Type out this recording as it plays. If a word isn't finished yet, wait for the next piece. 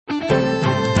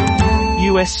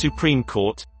U.S. Supreme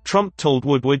Court, Trump told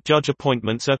Woodward judge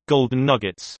appointments are golden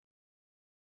nuggets.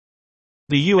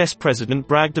 The U.S. president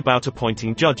bragged about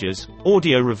appointing judges,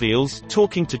 audio reveals,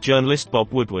 talking to journalist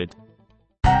Bob Woodward.